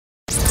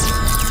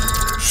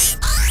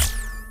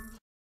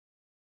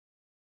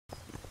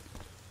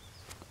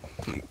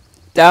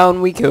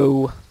Down we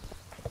go.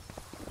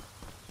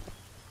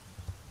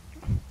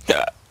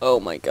 Oh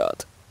my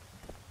god.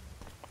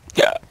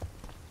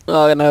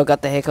 Oh no,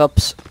 got the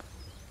hiccups.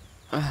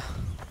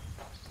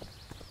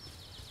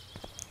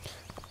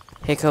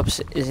 Hiccups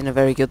isn't a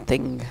very good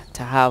thing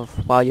to have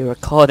while you're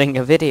recording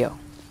a video.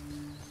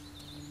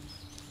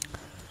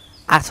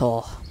 At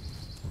all.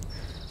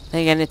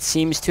 Again, it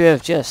seems to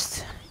have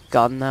just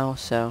gone now,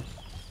 so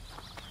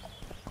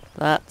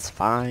that's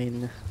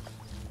fine.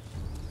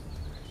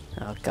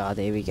 Oh god,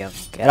 here we go.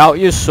 Get out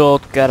your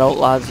sword, get out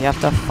lads. You have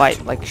to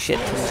fight like shit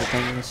tons of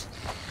things.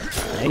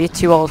 No, you're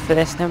too old for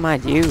this, never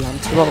mind you, I'm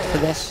too old for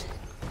this.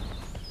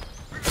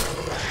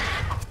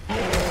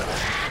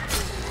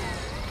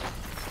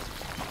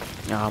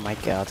 Oh my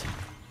god.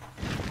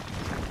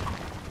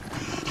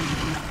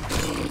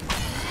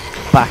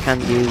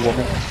 Backhand you,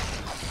 woman.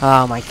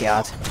 Oh my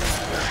god.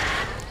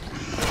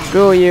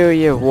 Screw you,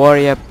 you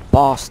warrior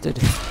bastard.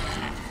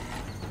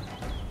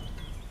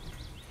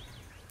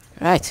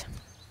 Right.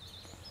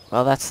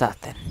 Well, that's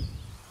that then.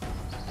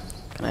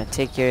 Can I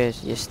take your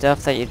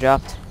stuff that you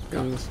dropped,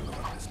 please?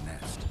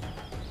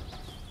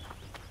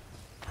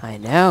 I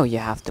know you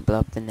have to blow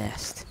up the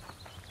nest.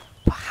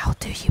 But how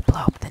do you blow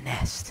up the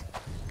nest?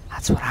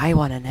 That's what I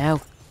want to know.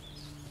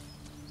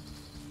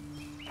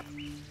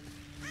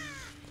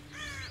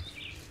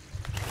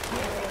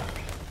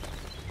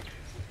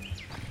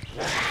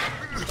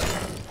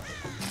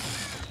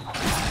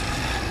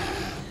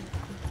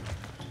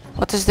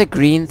 What does the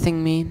green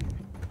thing mean?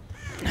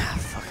 Ah,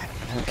 fuck it,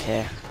 I don't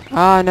care.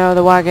 Oh no,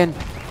 the wagon!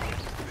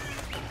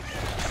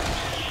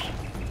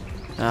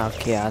 Oh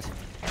god.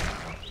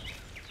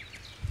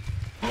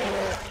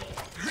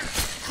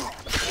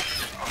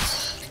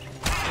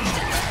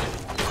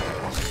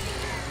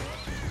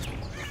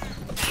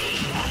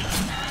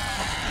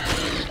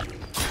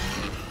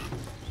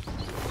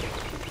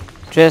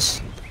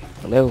 Just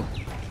hello.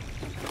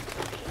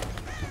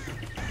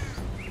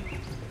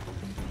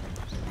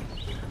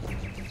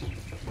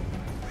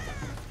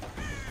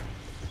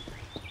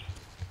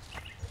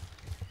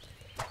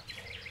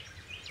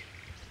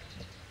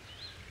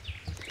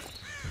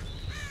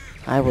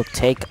 I will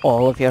take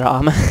all of your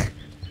armor.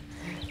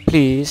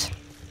 Please.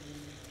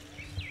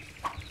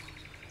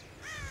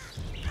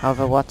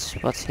 However, what's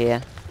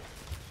here?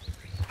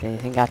 Is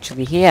anything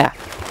actually here?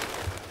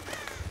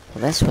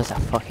 Well, this was a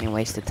fucking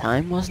waste of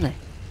time, wasn't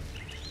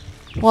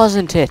it?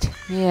 Wasn't it?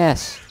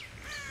 Yes.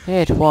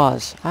 It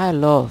was. I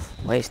love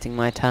wasting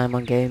my time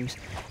on games.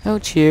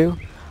 Don't you?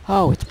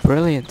 Oh, it's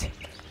brilliant.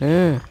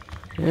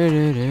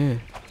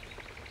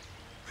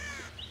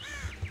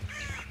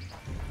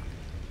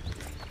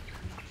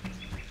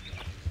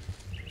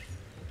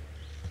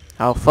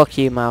 Oh, fuck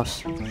you,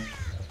 mouse.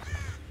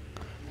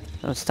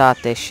 Don't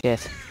start this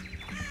shit.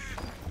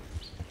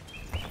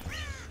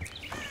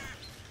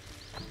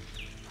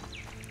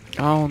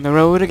 On the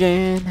road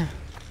again.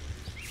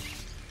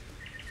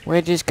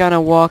 We're just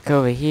gonna walk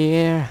over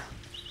here.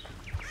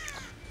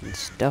 And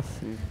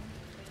stuff and...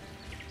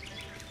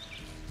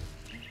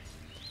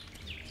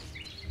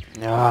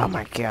 Oh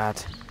my god.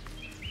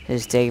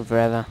 This is taking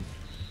forever.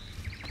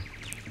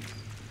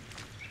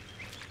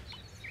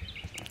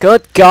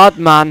 Good god,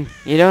 man.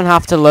 You don't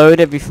have to load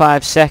every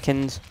 5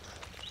 seconds.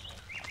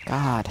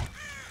 God.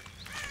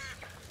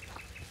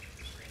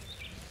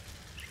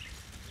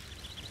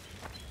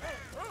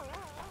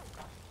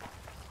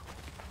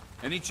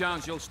 Any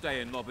chance you'll stay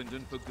in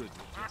Lobington for good?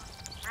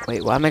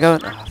 Wait, where am I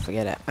going? Oh,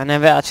 forget it. I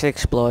never actually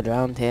explored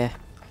around here.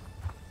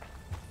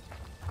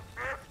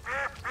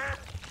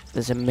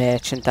 There's a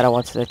merchant that I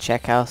wanted to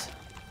check out.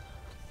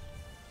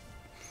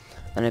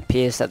 And it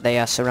appears that they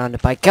are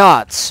surrounded by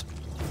guards.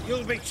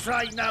 You'll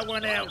betray no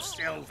one else,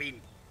 Elvin.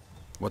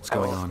 What's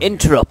going on?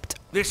 Interrupt.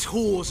 This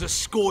whore's a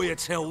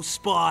Scoia'tael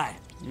spy.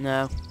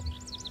 No.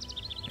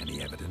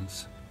 Any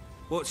evidence?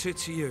 What's it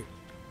to you?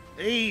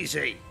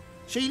 Easy.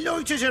 She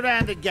loiters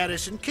around the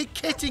garrison,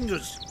 kick-kitting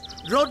us.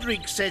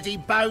 Roderick says he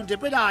bound her,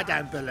 but I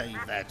don't believe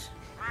that.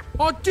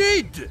 I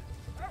did!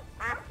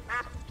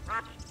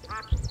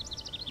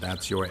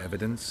 That's your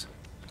evidence?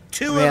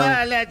 Two of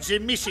our lads are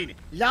missing.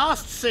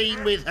 Last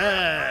seen with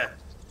her.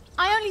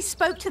 I only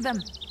spoke to them.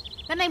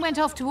 Then they went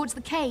off towards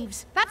the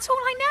caves. That's all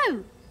I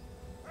know.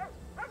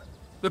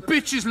 The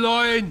bitch is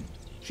lying!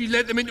 She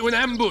led them into an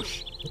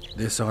ambush!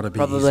 This ought to be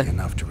Probably. easy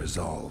enough to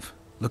resolve.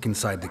 Look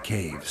inside the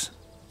caves.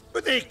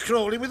 But they're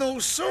crawling with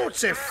all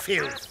sorts of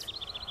filth.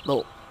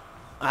 Well,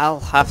 I'll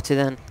have to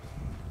then.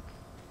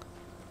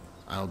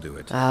 I'll do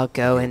it. I'll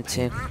go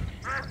into...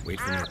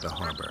 Wait for me at the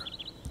harbor.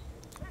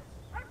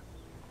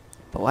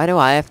 But why do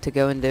I have to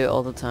go and do it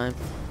all the time?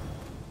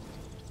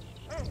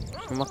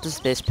 And what does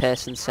this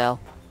person sell?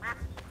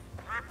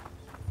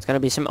 It's gonna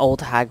be some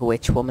old hag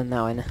witch woman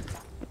now, innit?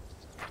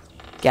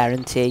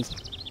 Guarantee.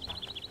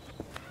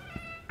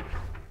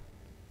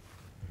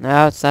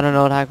 No, it's not an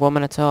old hag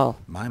woman at all.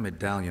 My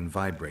medallion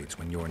vibrates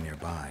when you're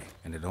nearby,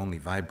 and it only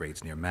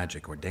vibrates near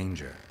magic or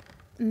danger.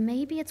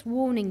 Maybe it's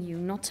warning you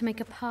not to make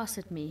a pass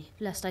at me,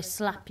 lest I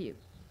slap you.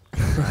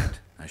 Right.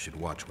 I should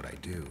watch what I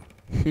do.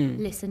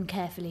 Listen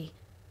carefully.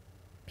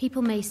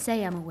 People may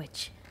say I'm a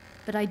witch,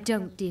 but I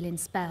don't deal in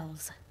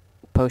spells.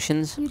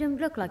 Potions? You don't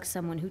look like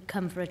someone who'd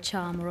come for a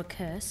charm or a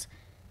curse.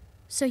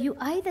 So you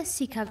either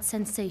seek out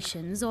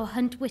sensations or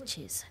hunt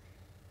witches.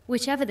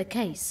 Whichever the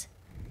case.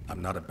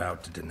 I'm not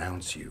about to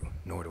denounce you,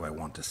 nor do I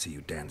want to see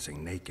you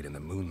dancing naked in the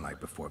moonlight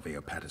before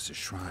Veopatis'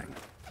 shrine.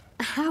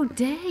 How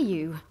dare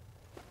you?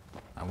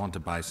 I want to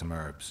buy some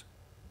herbs.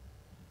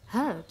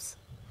 Herbs?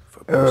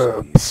 For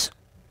Bruce Lee. Herbs.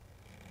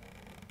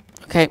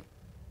 Okay.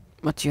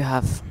 What do you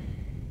have?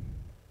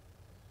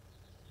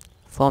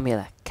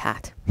 Formula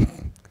cat.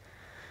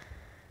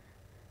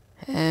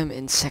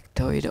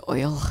 Insectoid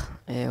oil.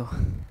 Ew.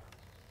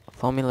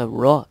 Formula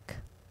rock.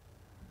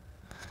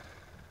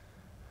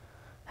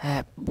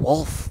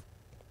 Wolf.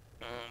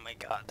 Oh my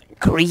god.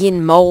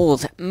 Green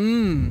mold.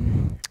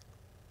 Mmm.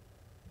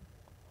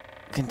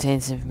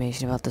 Contains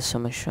information about the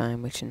summer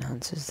shrine, which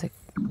enhances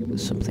the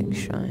something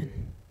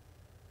shrine.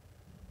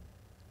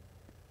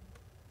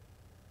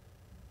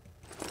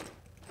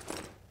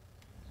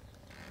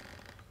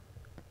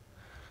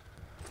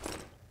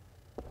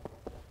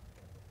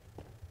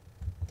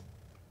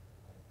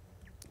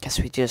 Guess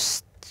we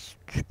just...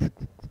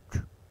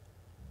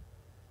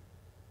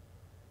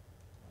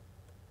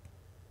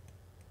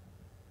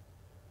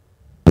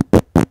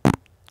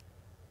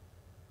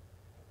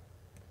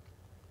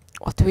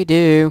 What do we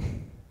do?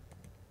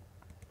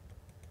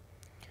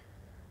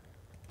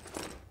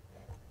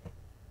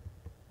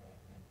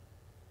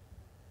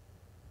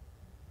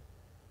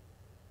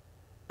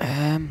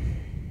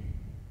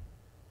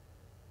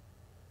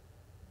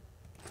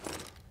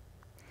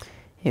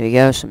 Here we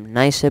go, some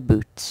nicer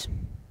boots.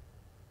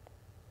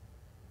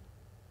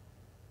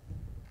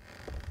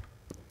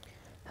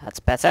 That's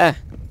better.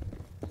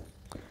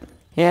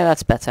 Yeah,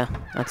 that's better.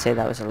 I'd say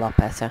that was a lot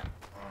better.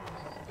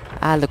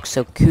 I look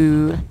so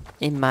cool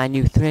in my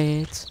new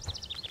threads.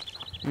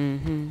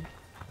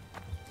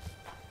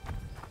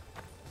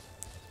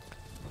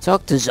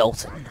 Talk to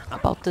Zoltan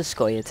about the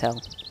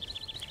Scoia'tael.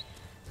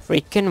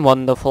 Freaking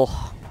wonderful.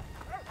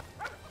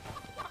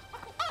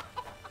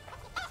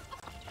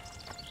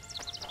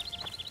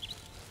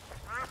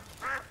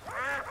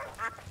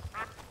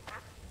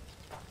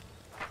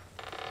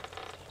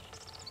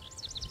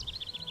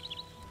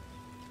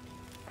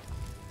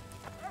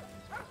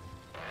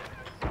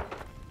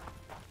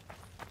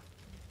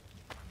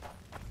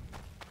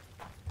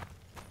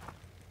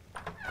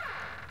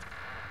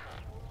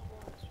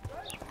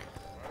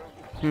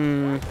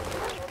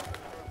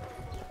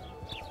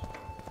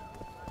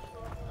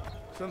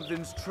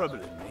 Something's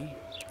troubling me.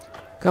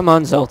 Come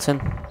on,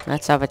 Zoltan.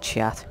 Let's have a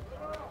chat.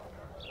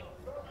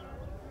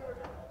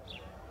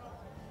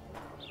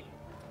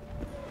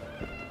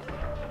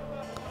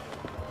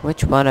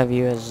 Which one of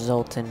you is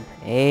Zoltan?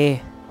 Eh?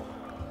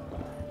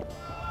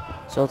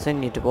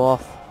 Zoltan, you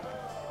dwarf.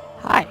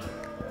 Hi.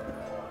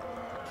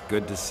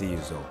 Good to see you,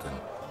 Zoltan.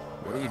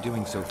 What are you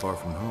doing so far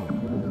from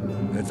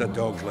home? It's a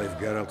dog's life,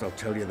 Geralt, I'll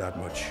tell you that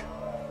much.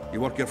 You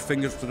work your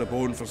fingers to the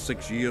bone for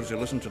 6 years, you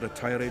listen to the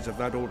tirades of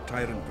that old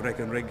tyrant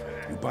Breckenrig,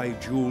 you buy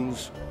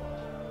jewels.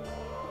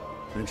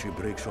 Then she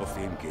breaks off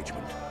the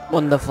engagement.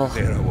 Wonderful.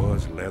 There I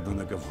was, led on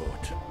a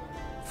gavotte.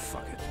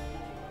 Fuck it.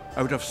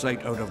 Out of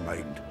sight, out of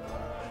mind.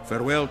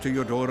 Farewell to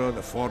Eudora,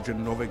 the forge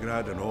in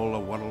Novigrad, and all the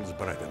world's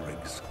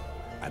Breckenrigs.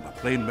 I'm a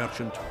plain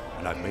merchant,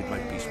 and I've made my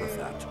peace with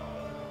that.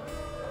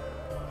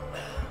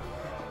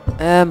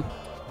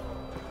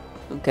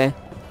 Okay.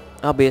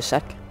 I'll be a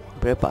sec.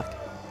 Be right back.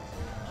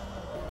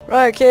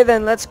 Right, okay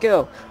then, let's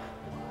go.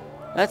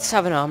 Let's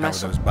have an arm How are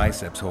wrestle. those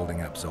biceps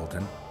holding up,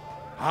 Zoltan?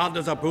 Hard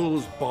as a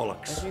bull's Where's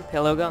bollocks. my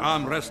pillow gun?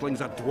 Arm wrestling's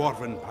a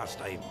dwarven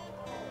pastime.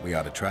 We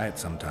ought to try it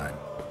sometime.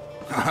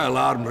 I'll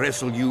arm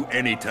wrestle you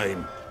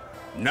anytime.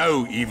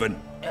 Now,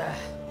 even.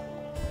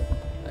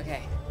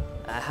 Okay.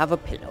 I have a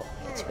pillow.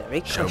 It's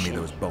very Show cushiony.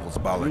 me those balls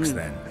bollocks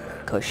then.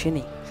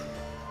 Cushiony.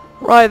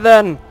 Right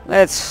then,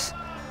 let's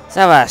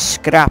have a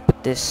scrap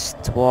at this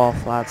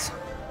dwarf, lads.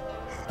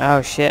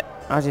 Oh shit,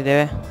 how'd you do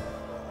it?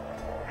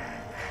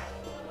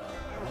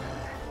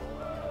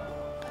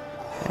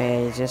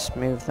 Okay, you just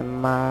move the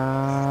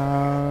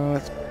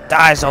mouse.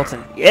 Die,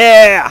 Zoltan.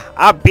 Yeah!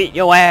 I beat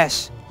your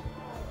ass.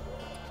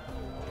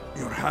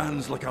 Your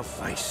hands like a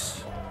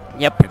vice.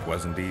 Yep. It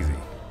wasn't easy.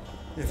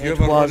 If you It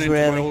ever run was into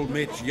really. my old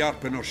mates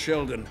Yarpin or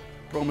Sheldon,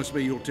 promise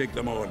me you'll take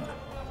them on.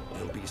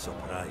 You'll be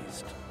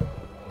surprised.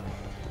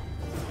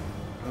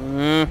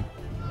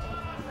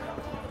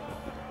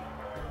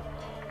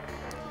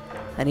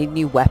 I need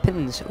new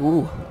weapons.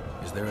 Ooh.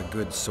 Is there a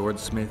good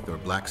swordsmith or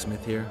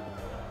blacksmith here?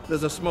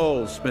 There's a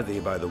small smithy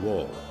by the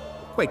wall.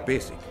 Quite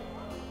basic.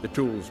 The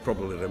tools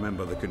probably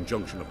remember the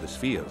conjunction of the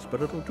spheres,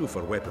 but it'll do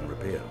for weapon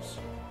repairs.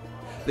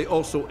 They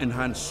also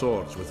enhance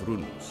swords with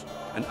runes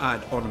and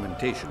add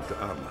ornamentation to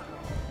armor.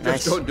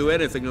 Nice. Just don't do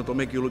anything that'll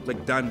make you look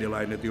like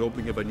Dandelion at the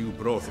opening of a new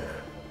brothel.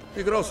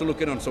 You could also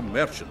look in on some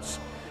merchants.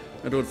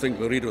 I don't think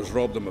Laredo's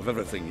robbed them of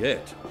everything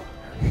yet.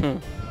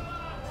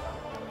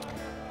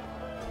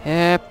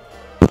 Yep.